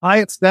Hi,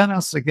 it's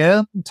Dennis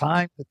again.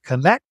 Time to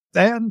connect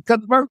and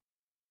convert.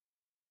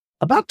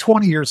 About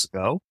 20 years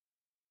ago,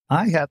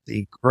 I had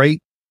the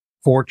great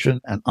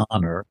fortune and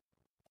honor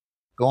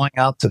going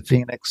out to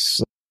Phoenix,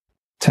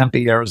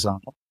 Tempe, Arizona,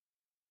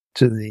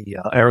 to the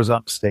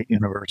Arizona State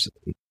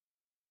University.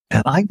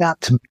 And I got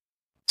to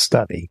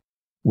study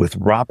with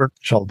Robert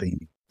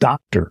Cialdini,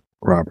 Dr.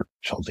 Robert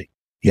Cialdini.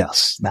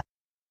 Yes, not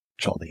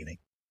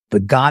Cialdini, the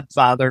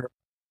godfather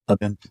of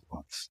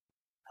influence.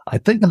 I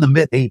think in the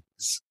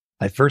mid-80s,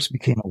 I first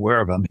became aware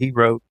of him. He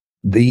wrote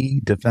the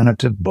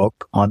definitive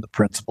book on the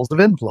principles of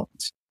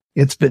influence.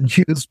 It's been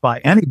used by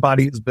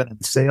anybody who's been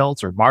in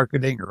sales or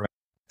marketing or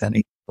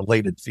any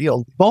related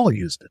field. We've all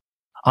used it.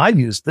 I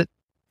used it,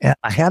 and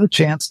I had a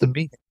chance to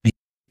meet him.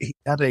 He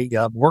had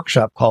a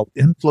workshop called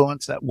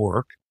Influence at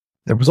Work.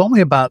 There was only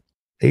about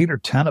 8 or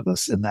 10 of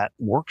us in that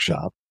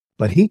workshop,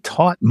 but he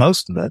taught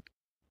most of it.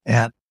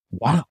 And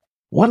wow,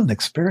 what an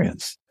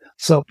experience.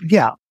 So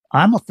yeah,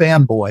 I'm a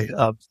fanboy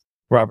of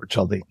Robert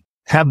Cialdini,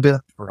 have been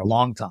for a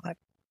long time.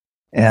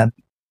 And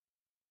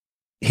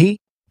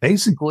he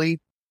basically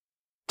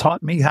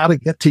taught me how to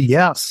get to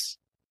yes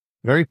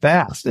very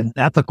fast in an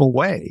ethical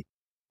way.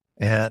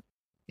 And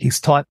he's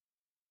taught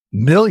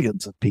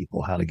millions of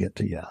people how to get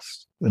to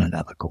yes in an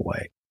ethical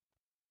way.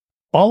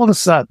 All of a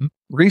sudden,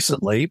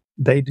 recently,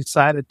 they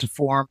decided to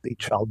form the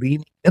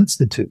Cialdini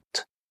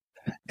Institute.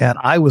 And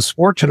I was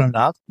fortunate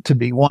enough to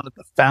be one of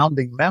the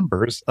founding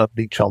members of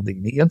the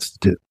Cialdini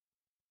Institute.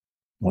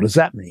 What does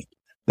that mean?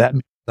 That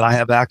means that I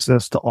have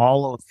access to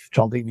all of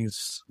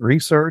Cialdini's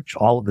research,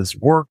 all of his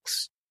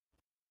works,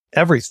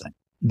 everything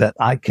that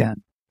I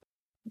can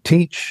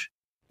teach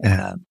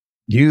and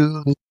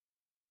use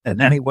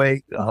in any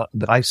way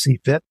that I see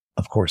fit,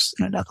 of course,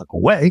 in an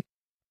ethical way.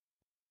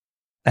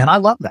 And I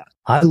love that.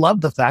 I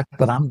love the fact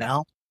that I'm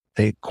now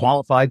a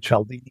qualified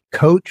Cialdini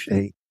coach,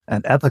 an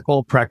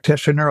ethical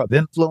practitioner of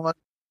influence,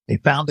 a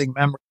founding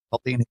member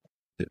of Cialdini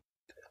Institute.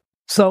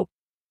 So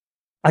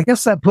I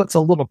guess that puts a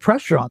little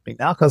pressure on me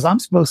now because I'm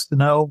supposed to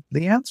know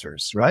the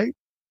answers, right?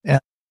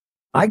 And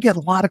I get a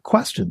lot of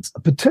questions,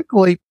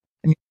 particularly,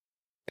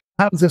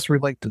 how does this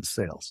relate to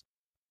sales?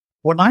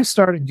 When I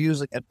started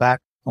using it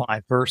back when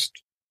I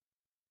first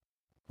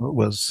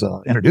was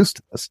introduced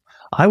to this,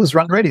 I was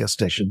running radio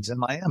stations in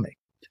Miami.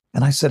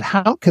 And I said,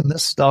 how can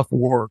this stuff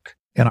work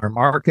in our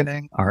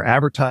marketing, our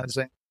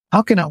advertising?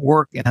 How can it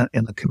work in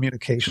the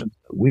communication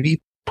that we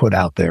put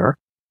out there?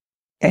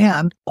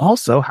 And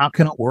also, how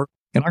can it work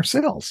in our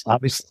sales?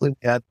 Obviously, we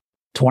had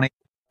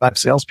 25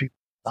 salespeople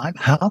at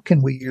the time. How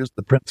can we use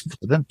the principles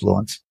of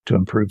influence to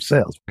improve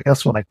sales?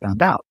 Guess what I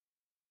found out?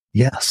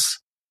 Yes,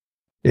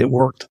 it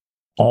worked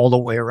all the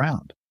way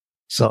around.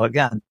 So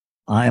again,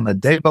 I am a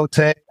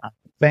devotee, I'm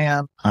a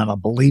fan, I'm a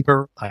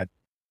believer. I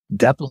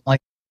definitely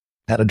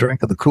had a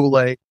drink of the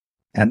Kool-Aid.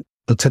 And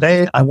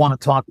today I want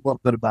to talk a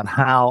little bit about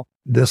how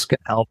this can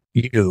help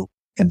you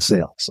in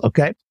sales.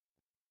 Okay.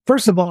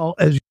 First of all,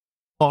 as you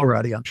know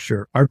already, I'm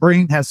sure, our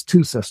brain has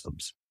 2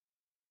 systems,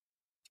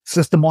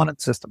 system 1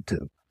 and system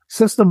 2.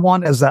 System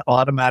 1 is that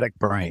automatic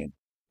brain.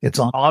 It's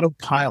on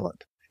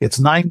autopilot. It's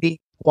 90+%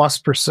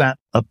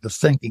 of the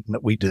thinking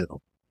that we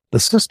do. The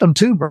system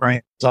 2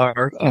 brains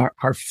are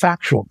our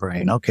factual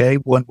brain. Okay.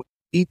 When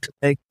we need to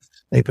make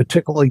a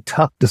particularly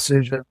tough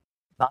decision,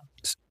 not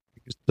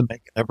to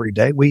make it every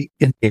day, we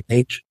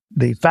engage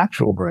the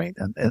factual brain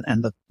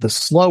and the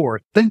slower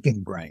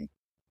thinking brain.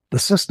 The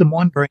system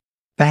 1 brain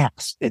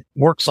fast. It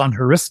works on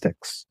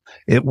heuristics.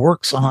 It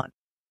works on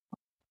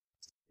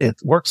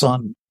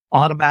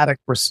automatic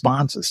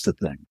responses to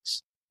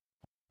things.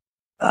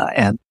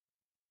 And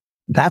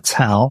that's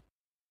how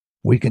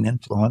we can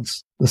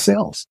influence the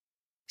sales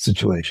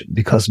situation,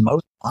 because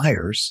most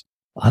buyers,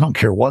 I don't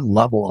care what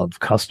level of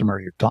customer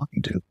you're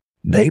talking to,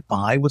 they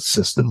buy with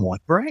system 1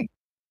 brain.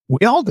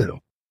 We all do.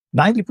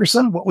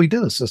 90% of what we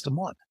do is system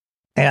 1.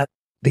 And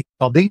the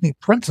Cialdini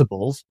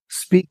principles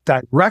speak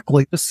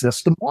directly to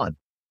system 1.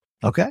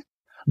 Okay.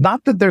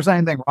 Not that there's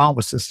anything wrong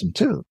with system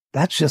 2.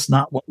 That's just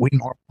not what we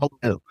normally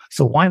do.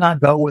 So why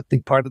not go with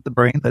the part of the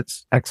brain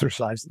that's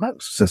exercised the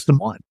most, system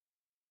 1?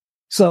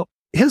 So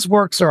his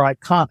works are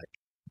iconic,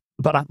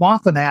 but I'm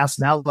often asked,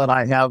 now that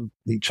I have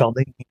the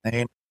Cialdini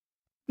name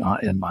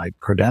in my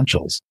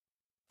credentials,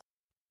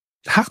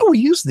 how do we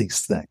use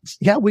these things?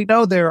 Yeah, we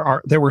know there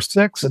were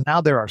 6 and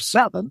now there are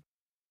 7.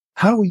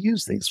 How do we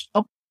use these?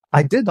 Well,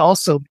 I did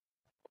also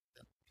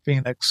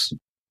Phoenix,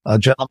 a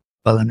gentleman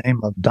by the name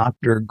of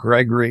Dr.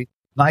 Gregory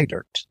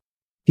Neidert.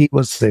 He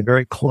was a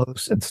very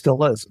close, and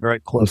still is, a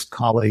very close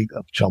colleague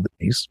of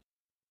Cialdini's.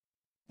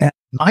 And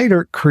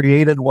Neidert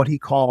created what he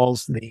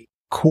calls the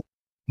core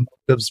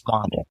motives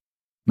model.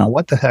 Now,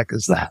 what the heck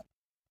is that?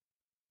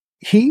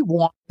 He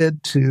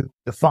wanted to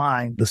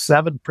define the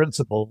 7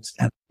 principles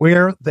and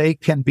where they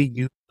can be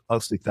used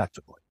most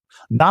effectively.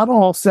 Not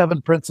all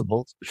 7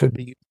 principles should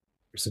be used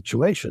in your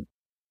situation.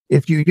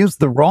 If you use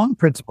the wrong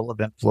principle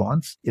of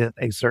influence in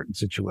a certain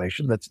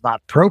situation that's not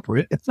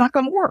appropriate, it's not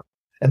going to work.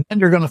 And then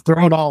you're going to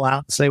throw it all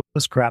out and say, well,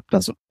 this crap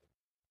doesn't work.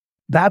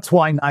 That's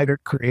why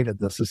Neidert created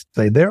this, is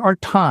to say there are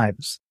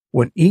times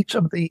when each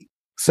of the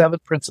 7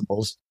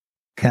 principles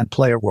can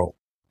play a role.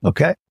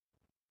 Okay.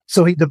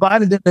 So he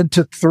divided it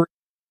into 3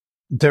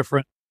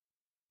 different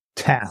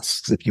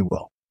tasks, if you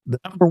will. The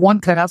number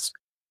 1 task,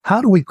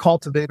 how do we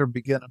cultivate or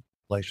begin a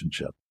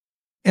relationship?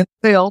 In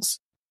sales,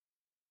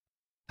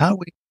 how do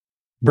we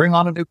bring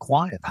on a new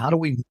client? How do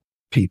we meet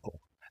people?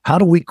 How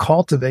do we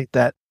cultivate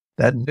that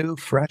new,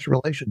 fresh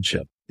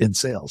relationship in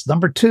sales?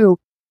 Number 2,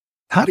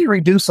 how do you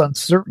reduce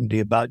uncertainty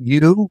about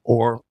you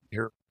or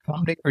your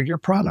company or your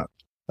product?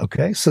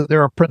 Okay. So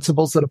there are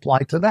principles that apply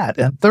to that.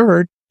 And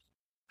third,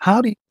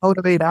 how do you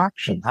motivate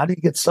action? How do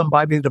you get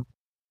somebody to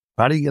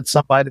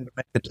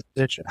make a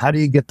decision? How do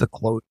you get to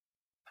close?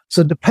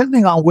 So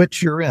depending on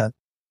which you're in,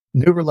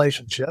 new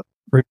relationship,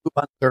 remove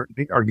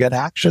uncertainty, or get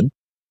action,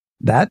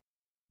 that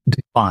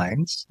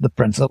defines the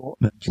principle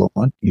of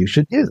influence you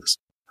should use.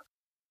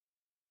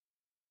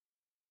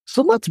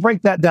 So let's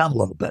break that down a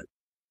little bit.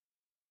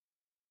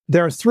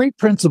 There are 3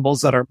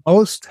 principles that are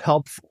most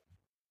helpful,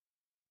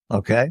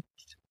 okay,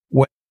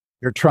 when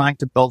you're trying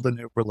to build a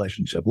new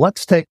relationship.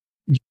 Let's take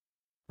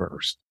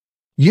first.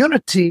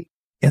 Unity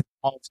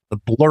involves the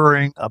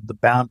blurring of the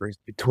boundaries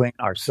between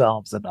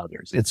ourselves and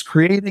others. It's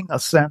creating a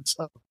sense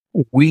of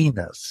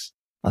we-ness,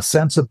 a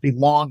sense of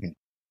belonging,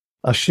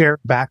 a shared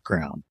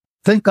background.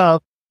 Think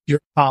of your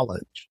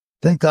college.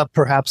 Think of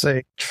perhaps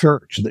a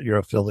church that you're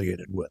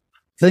affiliated with.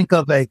 Think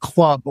of a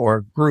club or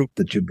a group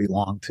that you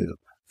belong to.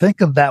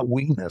 Think of that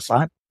we-ness.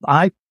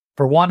 I,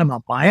 for one, am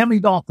a Miami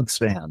Dolphins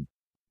fan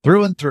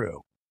through and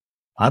through.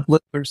 I've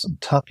lived through some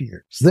tough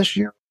years. This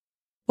year,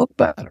 look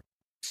better.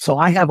 So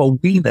I have a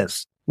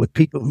we-ness with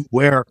people who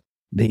wear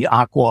the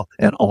aqua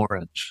and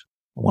orange.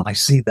 When I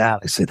see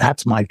that, I say,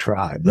 that's my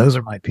tribe. Those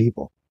are my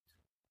people.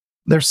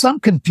 There's some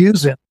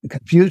confusion,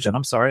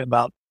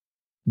 about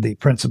the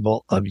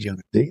principle of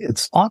unity.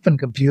 It's often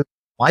confused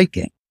with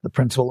liking, the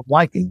principle of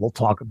liking. We'll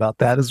talk about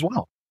that as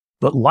well.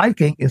 But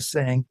liking is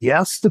saying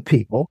yes to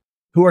people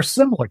who are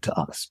similar to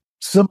us.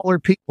 Similar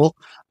people,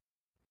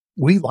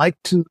 we like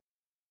to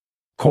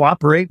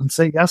cooperate and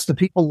say yes to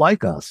people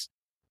like us.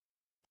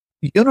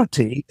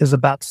 Unity is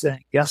about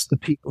saying yes to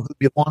people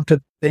who belong to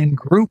the same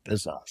group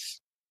as us.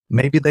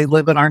 Maybe they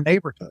live in our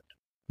neighborhood.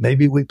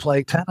 Maybe we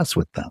play tennis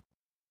with them.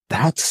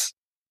 That's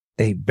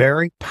a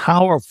very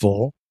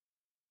powerful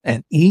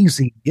and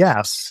easy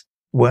yes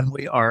when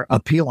we are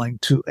appealing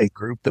to a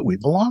group that we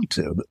belong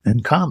to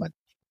in common.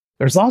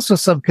 There's also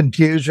some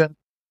confusion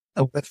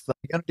with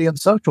unity and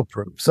social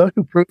proof.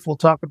 Social proof we'll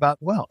talk about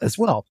as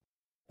well.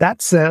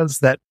 That says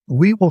that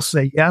we will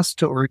say yes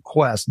to a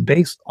request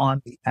based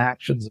on the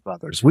actions of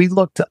others. We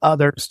look to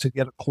others to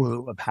get a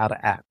clue of how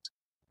to act.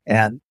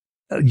 And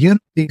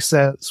unity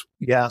says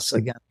yes,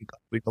 again, because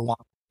we belong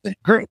to the same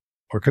group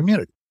or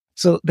community.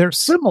 So they're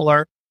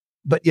similar,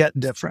 but yet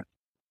different.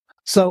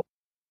 So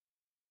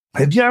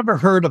have you ever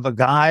heard of a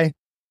guy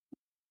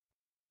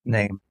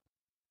named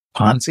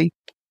Ponzi?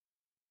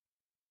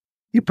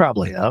 You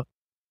probably have.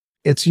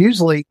 It's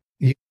usually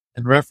in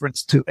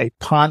reference to a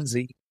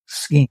Ponzi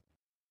scheme.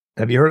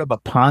 Have you heard of a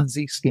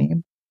Ponzi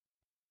scheme?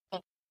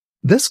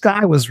 This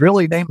guy was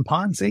really named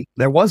Ponzi.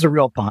 There was a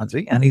real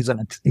Ponzi, and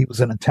he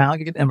was an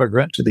Italian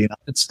immigrant to the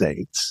United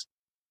States.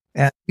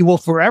 And he will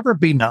forever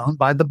be known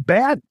by the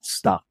bad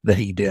stuff that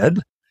he did.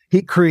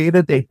 He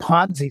created a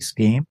Ponzi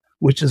scheme,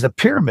 which is a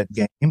pyramid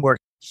game where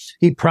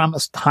he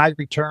promised high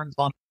returns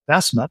on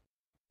investment,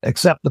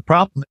 except the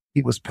problem,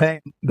 he was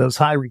paying those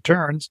high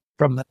returns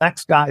from the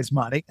next guy's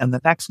money and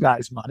the next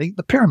guy's money,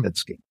 the pyramid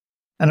scheme.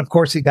 And of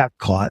course, he got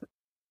caught.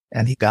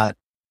 And he got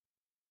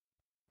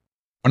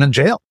put in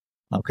jail.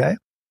 Okay.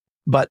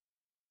 But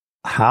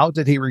how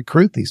did he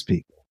recruit these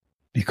people?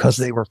 Because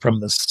they were from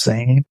the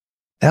same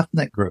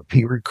ethnic group.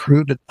 He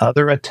recruited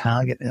other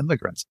Italian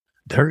immigrants.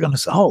 They're going to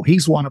say, oh,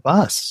 he's one of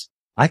us.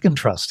 I can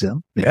trust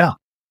him. Yeah.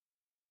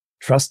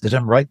 Trusted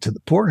him right to the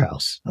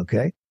poorhouse.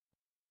 Okay.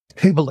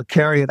 Able to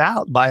carry it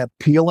out by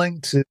appealing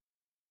to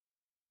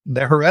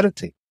their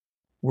heredity.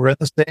 We're in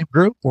the same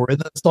group. We're in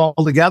this all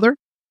together.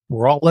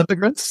 We're all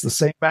immigrants, the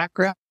same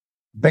background.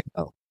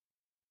 Bingo.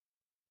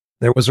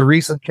 There was a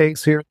recent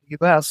case here in the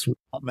U.S. We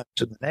won't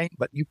mention the name,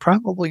 but you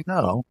probably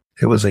know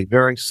it was a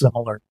very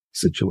similar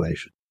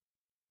situation.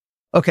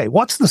 Okay,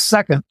 what's the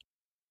second?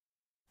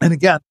 And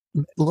again,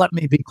 let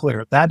me be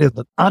clear. That is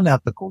an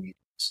unethical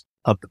use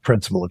of the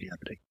principle of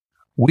unity.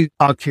 We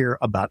talk here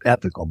about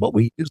ethical, but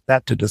we use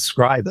that to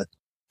describe it,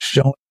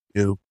 showing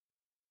you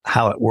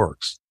how it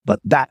works. But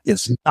that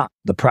is not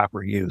the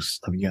proper use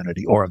of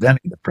unity or of any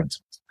of the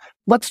principles.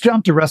 Let's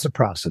jump to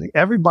reciprocity.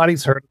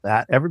 Everybody's heard of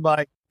that.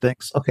 Everybody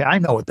thinks, okay, I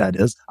know what that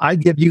is. I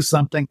give you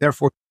something,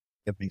 therefore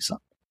give me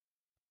something.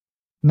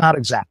 Not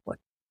exactly.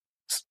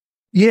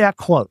 Yeah,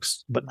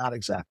 close, but not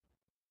exactly.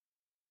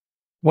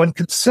 When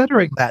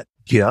considering that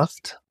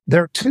gift,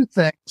 there are 2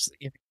 things that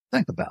you need to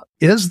think about.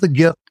 Is the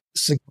gift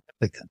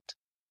significant?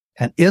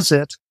 And is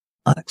it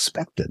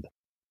unexpected?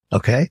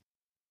 Okay.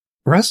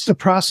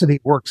 Reciprocity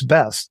works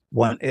best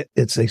when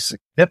it's a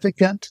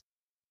significant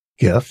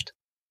gift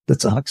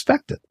that's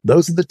unexpected.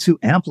 Those are the 2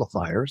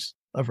 amplifiers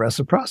of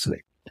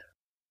reciprocity.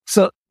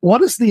 So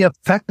what is the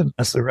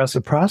effectiveness of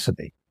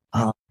reciprocity?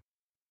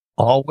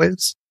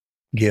 Always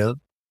give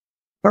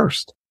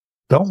first.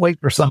 Don't wait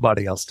for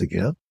somebody else to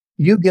give.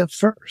 You give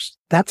first.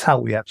 That's how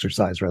we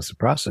exercise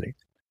reciprocity.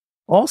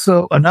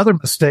 Also, another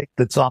mistake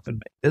that's often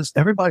made is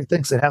everybody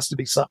thinks it has to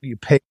be something you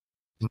pay.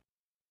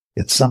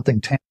 It's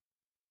something tangible.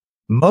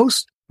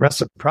 Most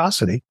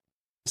reciprocity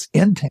is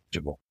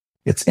intangible.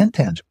 It's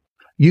intangible.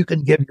 You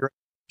can give your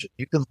attention.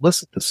 You can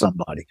listen to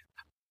somebody.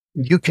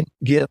 You can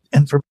give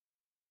information.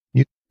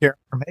 You can share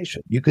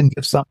information. You can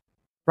give some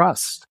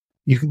trust.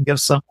 You can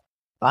give some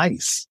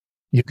advice.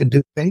 You can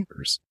do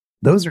favors.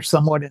 Those are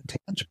somewhat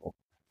intangible.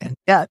 And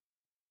yet,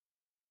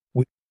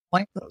 we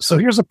claim those. So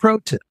here's a pro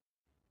tip.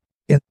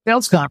 In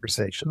sales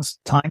conversations,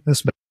 time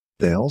is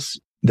sales,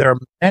 there are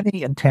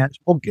many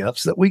intangible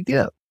gifts that we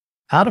give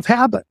out of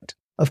habit.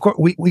 Of course,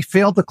 we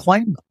fail to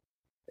claim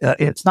them.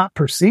 It's not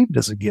perceived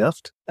as a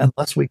gift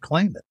unless we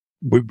claim it.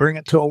 We bring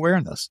it to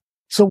awareness.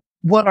 So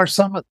what are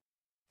some of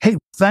them? Hey,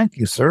 thank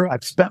you, sir.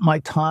 I've spent my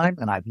time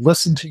and I've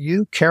listened to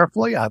you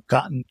carefully. I've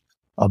gotten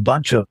a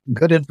bunch of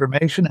good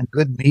information and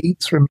good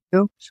needs from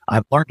you.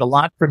 I've learned a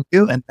lot from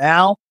you. And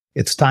now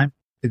it's time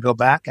to go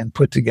back and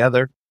put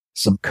together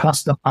some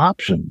custom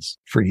options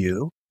for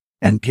you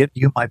and give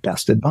you my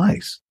best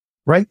advice.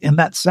 Right in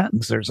that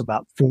sentence, there's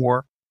about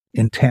 4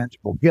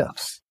 intangible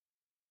gifts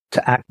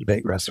to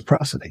activate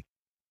reciprocity.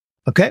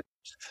 Okay.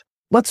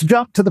 Let's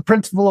jump to the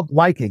principle of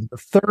liking, the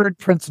third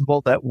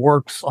principle that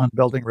works on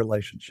building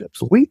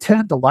relationships. We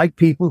tend to like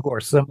people who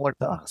are similar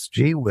to us.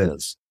 Gee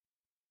whiz.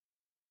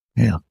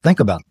 Yeah, think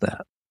about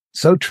that.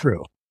 So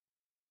true.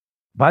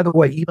 By the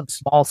way, even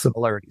small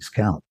similarities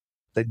count.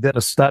 They did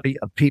a study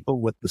of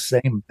people with the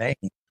same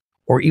name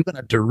or even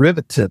a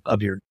derivative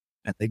of your,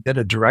 and they did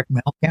a direct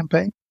mail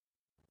campaign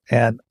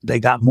and they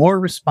got more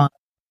response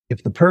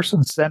if the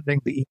person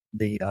sending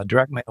the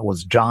direct mail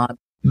was John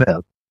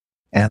Smith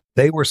and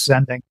they were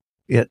sending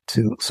it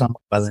to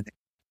someone by the name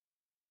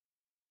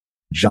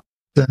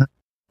Johnson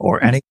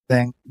or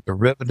anything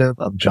derivative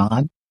of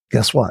John.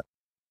 Guess what?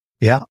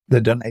 Yeah,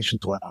 the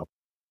donations went up.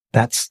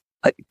 That's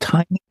a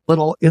tiny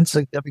little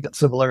insignificant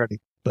similarity,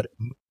 but it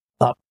moved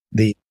up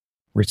the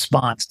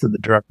response to the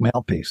direct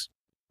mail piece.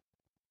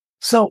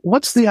 So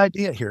what's the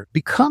idea here?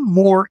 Become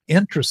more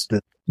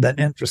interested than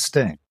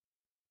interesting.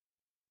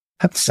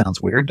 That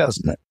sounds weird,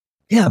 doesn't it?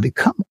 Yeah,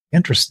 become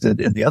interested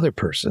in the other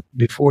person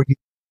before you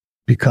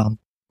become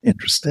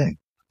interesting.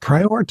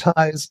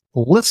 Prioritize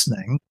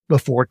listening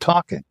before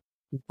talking.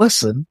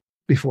 Listen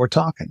before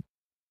talking.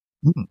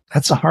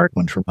 That's a hard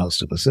one for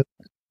most of us, isn't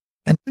it?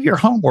 And do your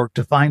homework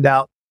to find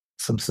out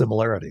some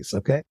similarities,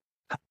 okay?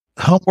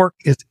 Homework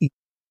is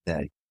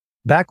easy.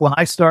 Back when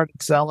I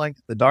started selling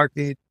the dark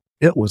age,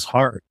 it was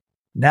hard.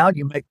 Now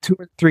you make 2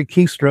 or 3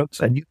 keystrokes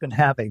and you can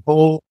have a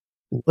whole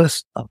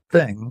list of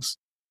things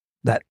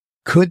that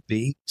could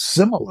be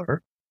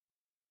similar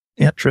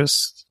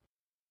interests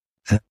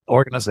and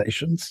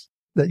organizations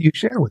that you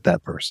share with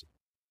that person.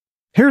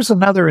 Here's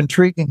another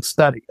intriguing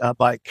study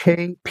by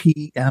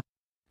KPM.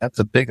 That's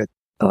a big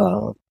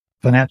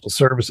financial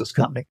services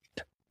company.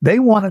 They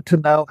wanted to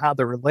know how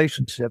the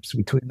relationships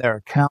between their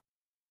account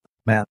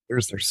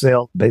managers,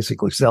 their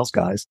basically sales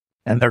guys,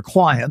 and their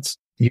clients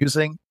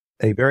using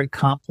a very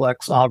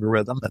complex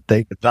algorithm that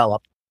they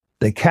developed.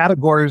 They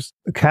categorize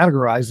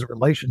the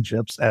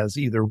relationships as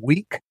either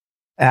weak,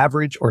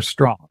 average, or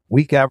strong.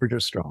 Weak, average, or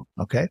strong.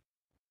 Okay.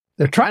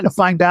 They're trying to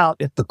find out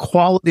if the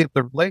quality of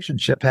the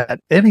relationship had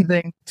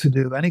anything to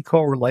do, any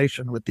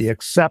correlation with the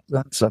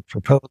acceptance of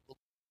proposals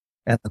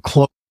and the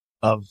close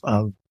of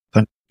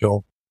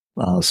financial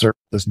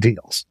services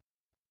deals.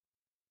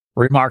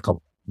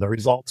 Remarkable. The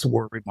results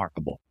were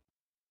remarkable.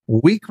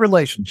 Weak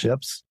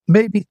relationships,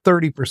 maybe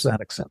 30%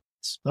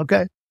 acceptance.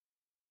 Okay.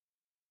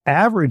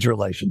 Average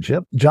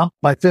relationship jumped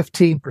by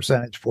 15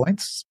 percentage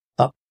points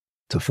up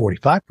to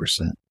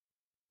 45%.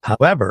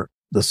 However,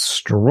 the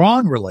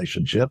strong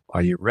relationship,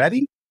 are you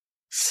ready?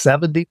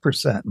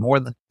 70%, more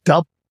than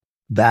double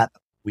that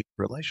weak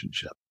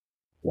relationship.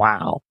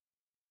 Wow.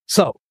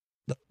 So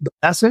the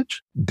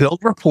message, build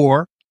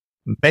rapport,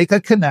 make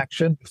a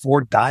connection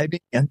before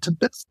diving into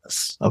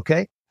business.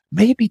 Okay.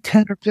 Maybe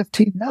 10 or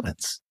 15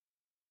 minutes.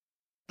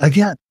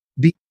 Again,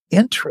 be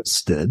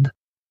interested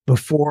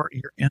before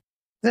you're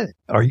interested.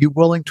 Are you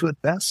willing to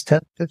invest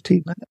 10,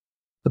 15 minutes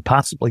to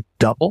possibly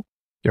double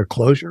your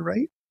closure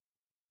rate?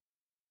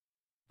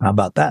 How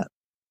about that?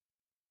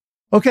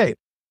 Okay.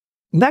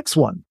 Next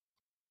one.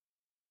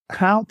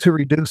 How to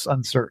reduce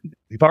uncertainty.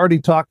 We've already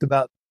talked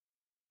about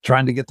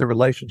trying to get the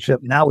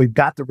relationship. Now we've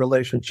got the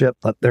relationship,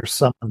 but there's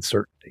some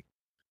uncertainty.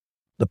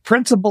 The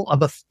principle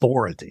of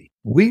authority.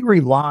 We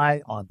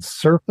rely on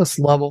surface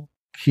level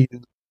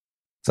cues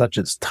such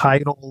as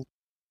title,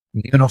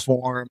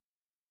 uniform,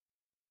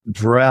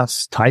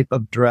 dress, type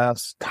of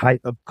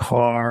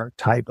car,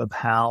 type of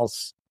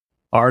house,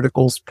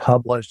 articles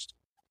published,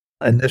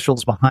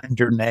 initials behind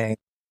your name.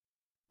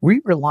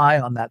 We rely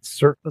on that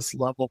surface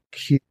level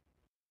cue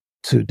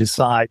to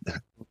decide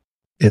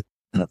it's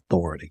an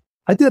authority.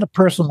 I did a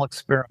personal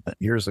experiment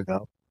years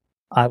ago.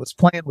 I was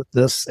playing with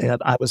this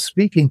and I was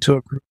speaking to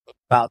a group of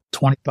about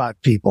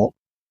 25 people.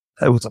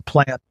 It was a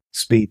plant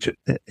speech,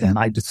 and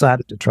I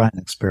decided to try an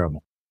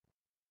experiment.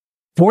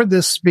 For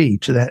this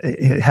speech,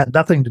 it had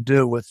nothing to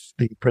do with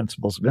the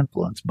principles of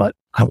influence, but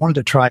I wanted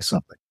to try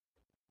something.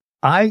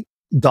 I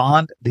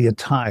donned the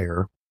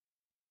attire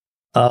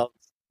of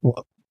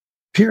what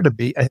appeared to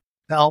be a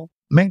hotel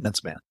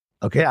maintenance man.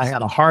 Okay. I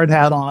had a hard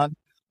hat on.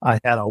 I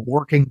had a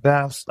working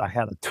vest. I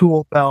had a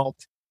tool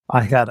belt.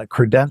 I had a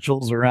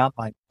credentials around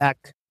my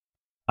neck.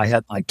 I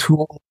had my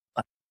tool.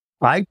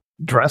 I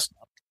dressed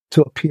up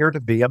to appear to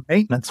be a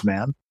maintenance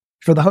man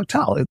for the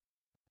hotel.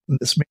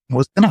 This meeting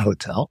was in a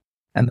hotel,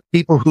 and the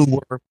people who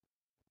were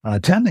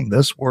attending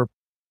this were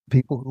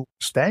people who were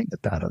staying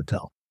at that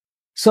hotel.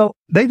 So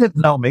they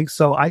didn't know me.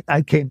 So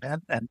I came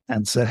in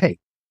and said, hey,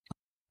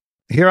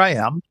 here I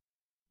am.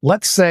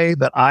 Let's say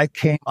that I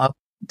came up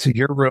to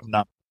your room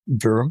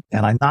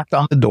and I knocked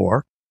on the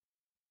door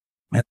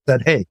and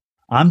said, hey,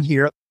 I'm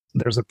here.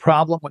 There's a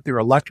problem with your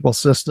electrical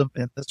system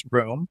in this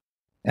room,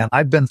 and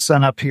I've been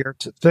sent up here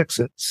to fix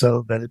it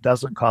so that it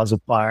doesn't cause a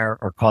fire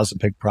or cause a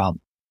big problem.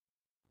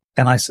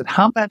 And I said,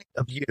 how many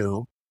of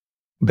you,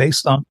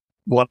 based on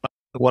what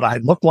I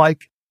look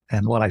like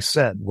and what I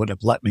said, would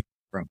have let me in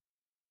the room?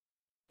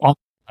 Almost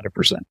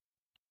 100%.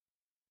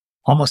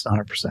 Almost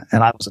 100%.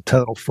 And I was a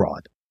total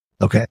fraud.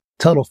 Okay.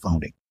 Total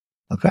phony.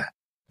 Okay.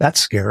 That's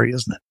scary,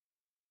 isn't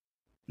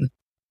it?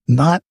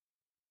 Not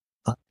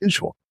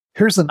unusual.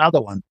 Here's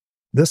another one.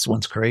 This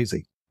one's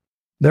crazy.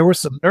 There were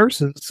some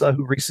nurses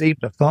who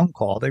received a phone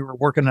call. They were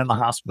working in the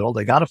hospital.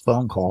 They got a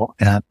phone call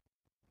and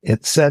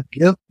it said,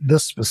 give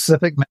this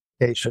specific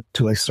medication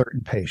to a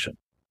certain patient.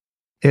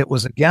 It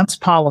was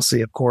against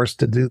policy, of course,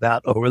 to do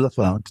that over the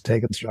phone, to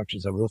take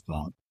instructions over the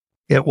phone.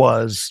 It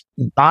was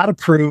not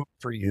approved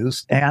for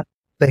use, and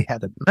they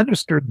had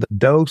administered the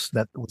dose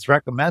that was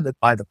recommended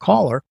by the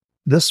caller.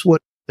 This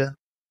would have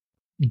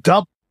been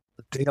double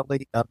the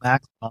daily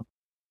maximum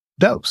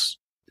dose.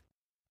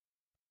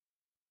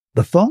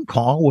 The phone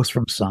call was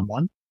from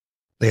someone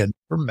they had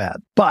never met,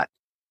 but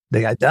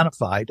they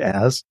identified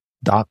as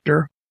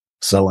Dr.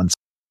 So-and-so.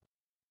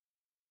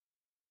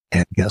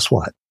 And guess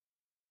what?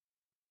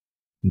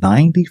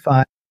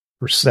 95%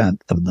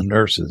 of the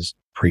nurses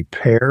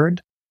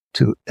prepared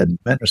to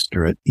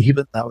administer it,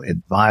 even though it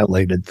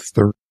violated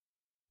 30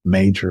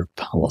 major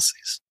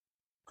policies.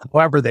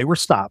 However, they were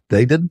stopped.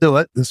 They didn't do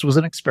it. This was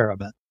an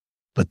experiment,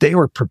 but they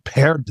were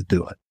prepared to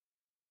do it.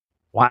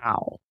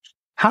 Wow.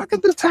 How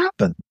could this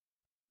happen?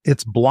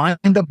 It's blind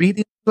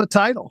obedience to a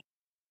title.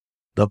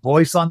 The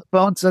voice on the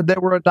phone said they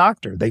were a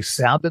doctor. They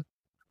sounded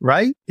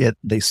right.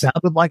 They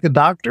sounded like a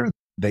doctor.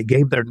 They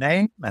gave their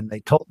name and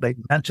they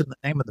mentioned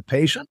the name of the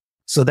patient.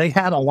 So they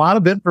had a lot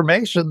of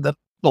information that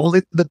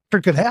only the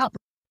doctor could have.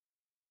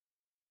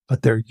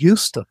 But they're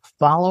used to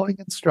following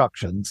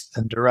instructions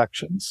and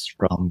directions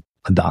from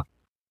a doctor.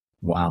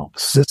 Wow.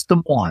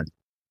 System one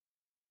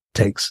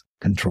takes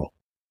control.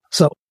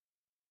 So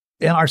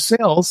in our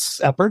sales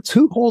efforts,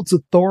 who holds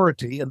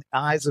authority in the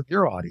eyes of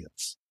your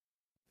audience?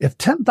 If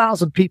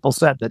 10,000 people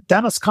said that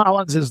Dennis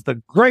Collins is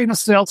the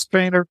greatest sales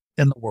trainer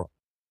in the world,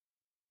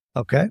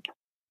 okay?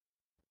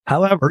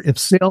 However, if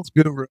sales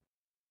guru,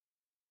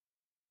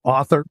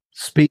 author,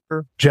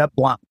 speaker, Jeb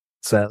Blount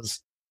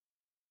says,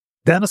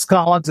 Dennis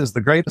Collins is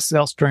the greatest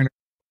sales trainer,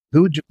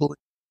 who would you believe?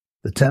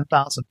 The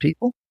 10,000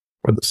 people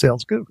or the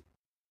sales guru?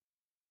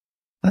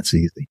 That's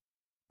easy.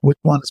 Which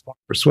one is more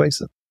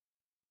persuasive?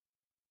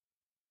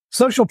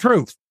 Social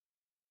proof.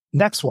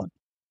 Next one.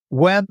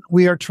 When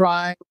we are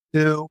trying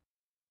to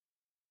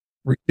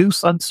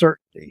reduce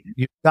uncertainty,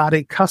 you've got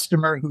a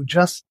customer who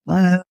just,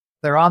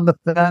 they're on the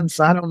fence.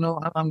 I don't know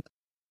how I'm.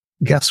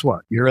 Guess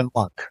what? You're in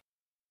luck.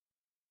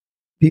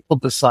 People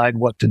decide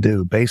what to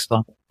do based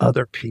on what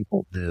other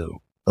people do.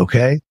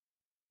 Okay.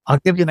 I'll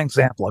give you an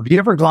example. Have you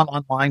ever gone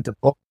online to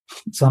book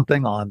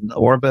something on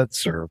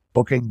Orbitz or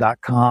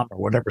booking.com or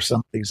whatever some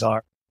of these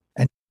are?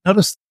 And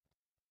notice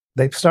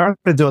they've started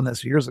doing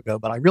this years ago,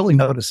 but I really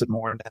notice it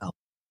more now.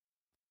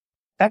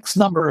 X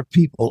number of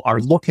people are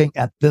looking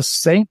at this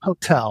same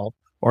hotel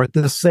or at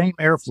this same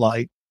air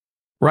flight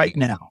right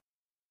now.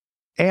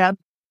 And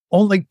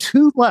only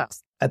 2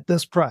 left at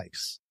this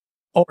price.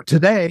 Or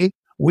today,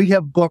 we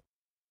have booked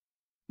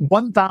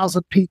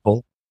 1,000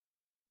 people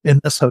in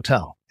this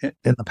hotel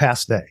in the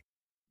past day.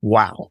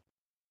 Wow.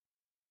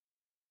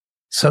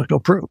 Social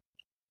proof.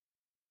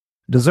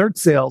 Dessert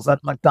sales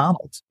at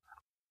McDonald's.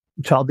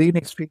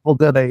 Cialdini's people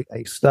did a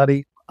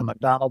study.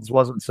 McDonald's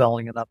wasn't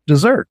selling enough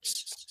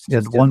desserts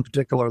in one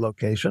particular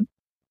location.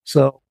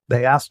 So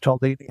they asked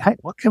Cialdini, hey,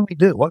 what can we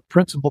do? What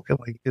principle can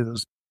we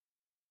use?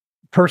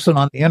 Person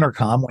on the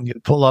intercom, when you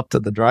pull up to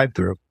the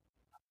drive-thru,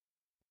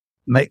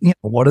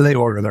 what do they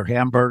order? Their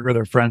hamburger,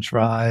 their French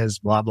fries,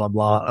 blah, blah,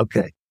 blah.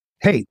 Okay.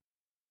 Hey,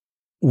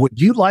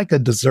 would you like a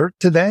dessert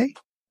today?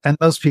 And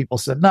most people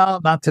said, no,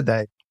 not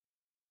today.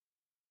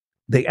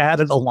 They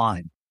added a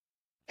line.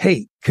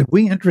 Hey, could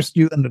we interest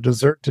you in a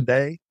dessert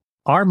today?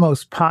 Our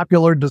most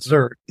popular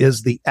dessert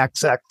is the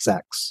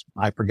XXX.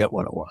 I forget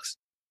what it was.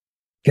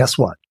 Guess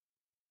what?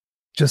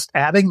 Just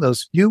adding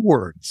those few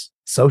words,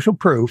 social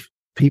proof,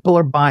 people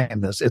are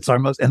buying this. It's our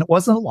most, and it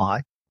wasn't a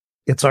lie.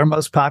 It's our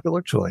most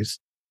popular choice.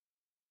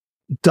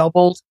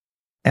 Doubled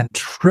and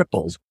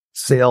tripled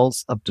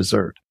sales of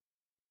dessert,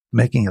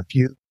 making a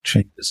few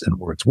changes in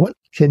words. What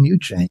can you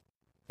change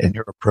in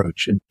your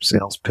approach, in your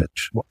sales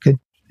pitch? What can you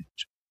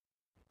change?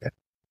 Okay.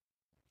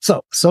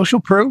 So social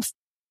proof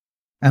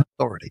and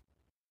authority.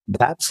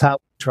 That's how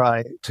we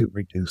try to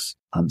reduce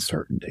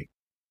uncertainty.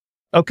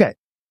 Okay.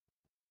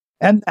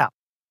 And now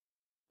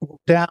we're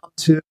down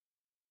to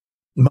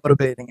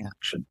motivating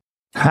action.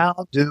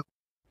 How do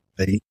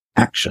the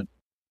action?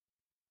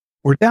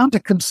 We're down to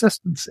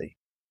consistency.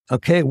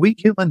 Okay. We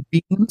human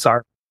beings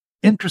are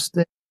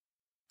interesting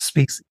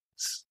species.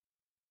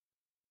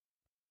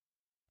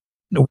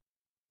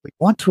 We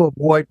want to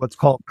avoid what's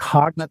called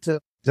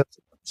cognitive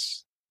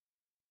dissonance.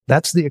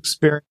 That's the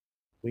experience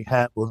we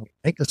have when we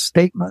make a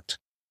statement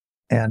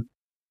and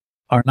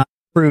are not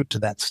true to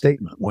that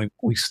statement.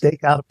 We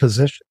stake out a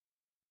position.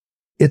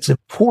 It's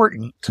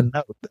important to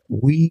note that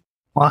we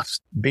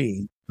must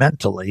be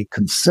mentally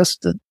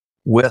consistent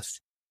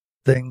with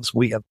things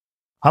we have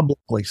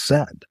publicly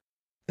said.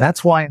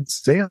 That's why in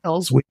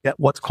sales, we get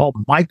what's called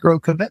micro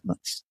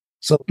commitments.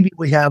 So maybe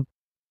we have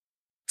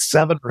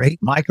 7 or 8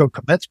 micro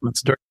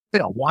commitments during the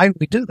sale. Why do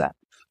we do that?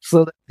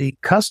 So that the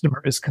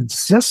customer is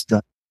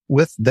consistent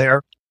with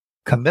their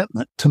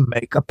commitment to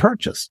make a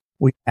purchase.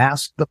 We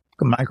ask the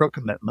micro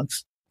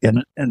commitments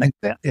in an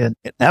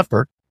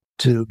effort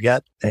to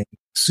get a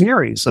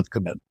series of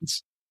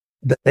commitments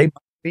that they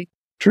must be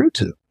true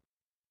to.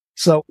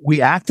 So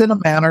we act in a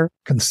manner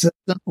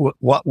consistent with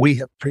what we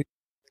have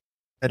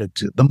committed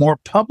to. The more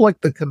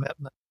public the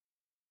commitment,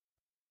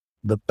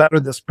 the better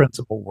this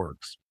principle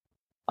works.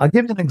 I'll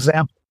give you an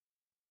example.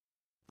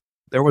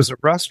 There was a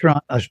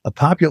restaurant, a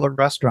popular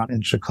restaurant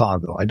in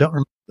Chicago. I don't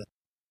remember that.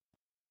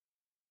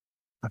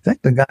 I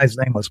think the guy's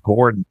name was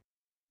Gordon,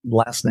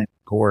 last name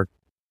Gordon,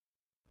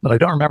 but I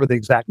don't remember the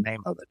exact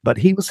name of it. But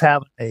he was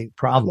having a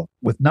problem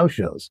with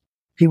no-shows.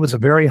 He was a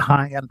very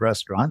high-end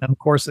restaurant. And of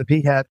course, if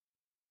he had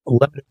a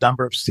limited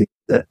number of seats,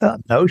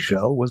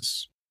 no-show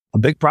was a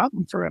big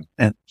problem for him.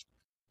 And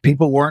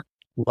people weren't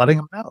letting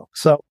him know.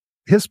 So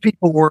his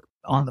people were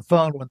on the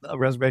phone when the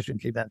reservation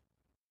came in.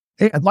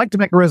 Hey, I'd like to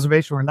make a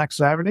reservation for next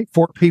Saturday,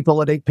 4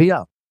 people at 8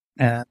 p.m.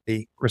 And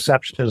the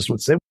receptionist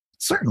would say,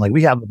 certainly,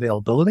 we have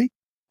availability.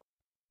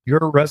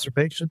 Your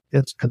reservation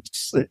is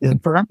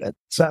confirmed at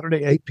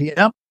Saturday, 8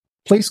 p.m.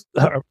 Please,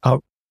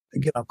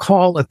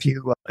 call if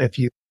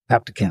you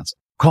have to cancel.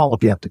 Call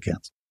if you have to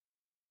cancel.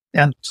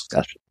 End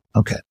discussion.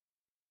 Okay.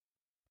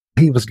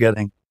 He was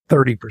getting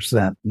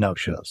 30%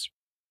 no-shows.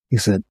 He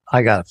said,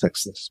 I got to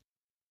fix this.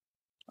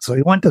 So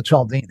he went to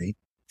Cialdini,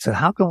 said,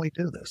 how can we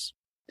do this?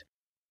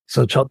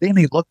 So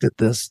Cialdini looked at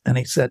this and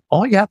he said,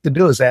 all you have to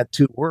do is add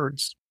 2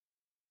 words.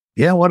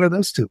 Yeah, what are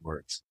those 2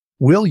 words?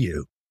 Will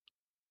you?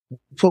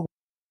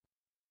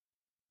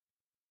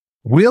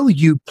 Will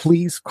you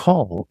please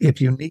call if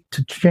you need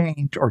to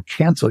change or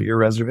cancel your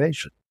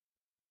reservation?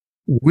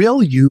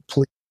 Will you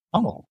please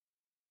call?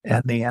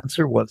 And the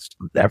answer was,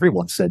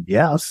 everyone said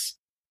yes.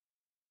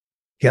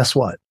 Guess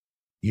what?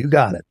 You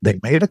got it. They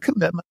made a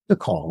commitment to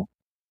call.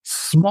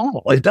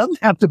 Small. It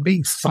doesn't have to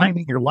be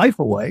signing your life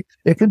away.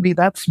 It can be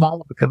that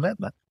small of a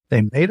commitment.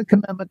 They made a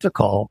commitment to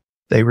call.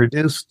 They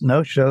reduced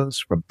no-shows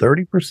from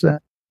 30%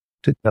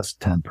 to just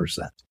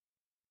 10%.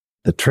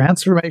 The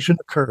transformation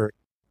occurred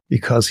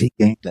because he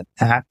gained an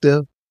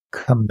active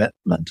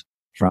commitment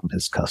from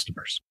his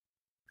customers.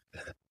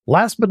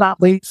 Last but not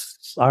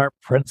least, our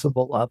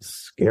principle of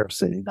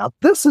scarcity. Now,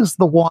 this is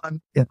the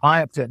one, in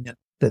my opinion,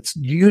 that's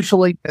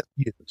usually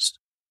misused.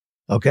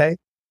 Okay?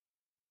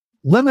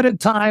 Limited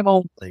time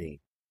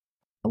only.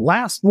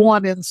 Last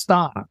one in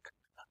stock.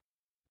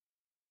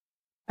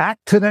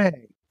 Act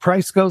today.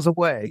 Price goes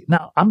away.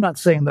 Now, I'm not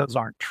saying those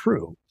aren't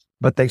true,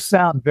 but they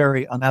sound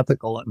very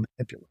unethical and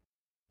manipulative.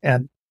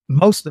 And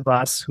most of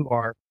us who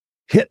are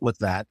hit with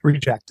that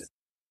reject it.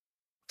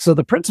 So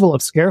the principle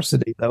of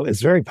scarcity, though,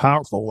 is very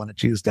powerful when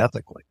it's used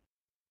ethically.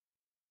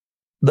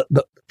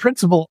 The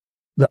principle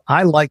that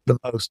I like the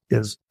most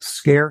is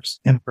scarce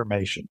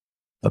information.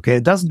 Okay.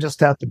 It doesn't just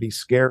have to be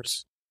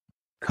scarce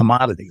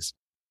commodities.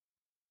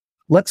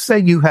 Let's say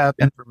you have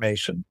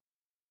information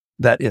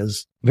that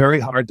is very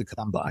hard to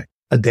come by,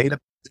 a database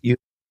that you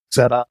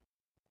set up,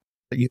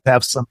 that you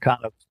have some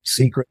kind of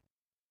secret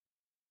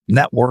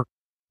network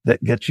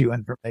that gets you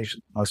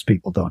information most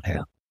people don't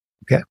have.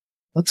 Okay.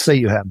 Let's say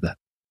you have that.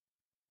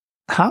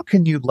 How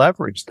can you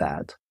leverage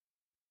that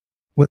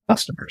with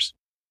customers?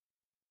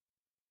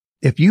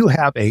 If you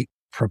have a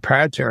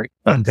proprietary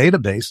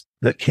database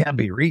that can't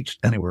be reached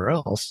anywhere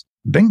else,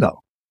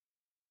 bingo.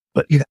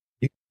 But you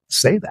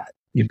say that.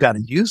 You've got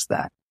to use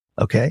that.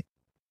 Okay.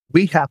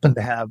 We happen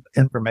to have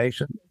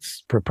information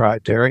that's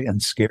proprietary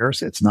and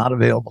scarce. It's not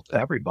available to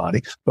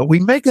everybody, but we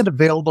make it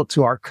available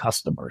to our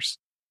customers.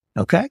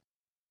 Okay.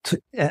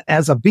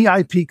 As a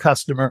VIP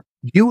customer,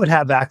 you would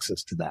have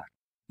access to that.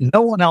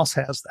 No one else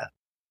has that.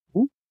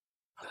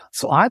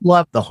 So I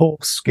love the whole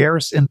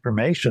scarce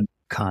information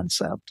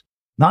concept,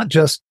 not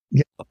just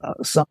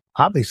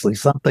obviously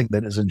something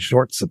that is in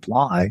short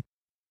supply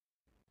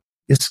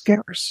is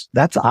scarce.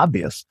 That's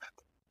obvious.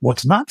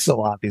 What's not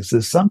so obvious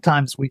is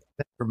sometimes we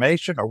have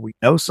information or we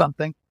know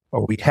something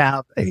or we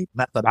have a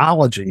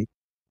methodology,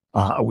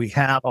 we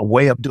have a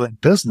way of doing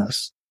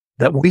business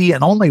that we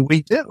and only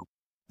we do.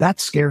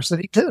 That's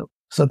scarcity too.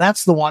 So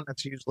that's the one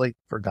that's usually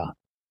forgotten.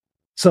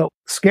 So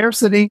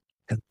scarcity,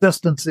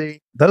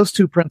 consistency, those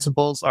two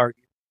principles are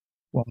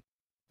what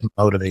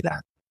motivate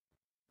that.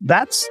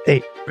 That's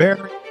a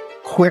very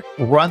quick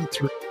run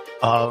through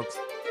of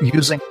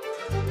using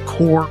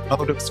core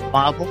motives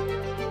model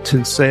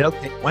to say,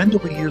 okay, when do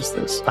we use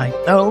this? I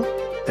know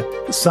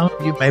that some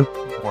of you may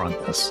want more on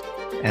this,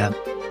 and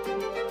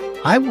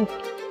I will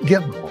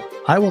give more.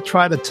 I will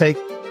try to take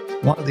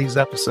one of these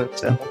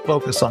episodes and we'll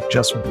focus on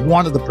just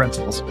one of the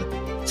principles of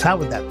it. So how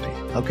would that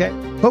be? Okay.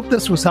 Hope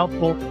this was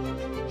helpful.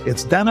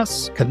 It's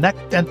Dennis.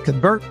 Connect and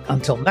convert.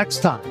 Until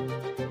next time.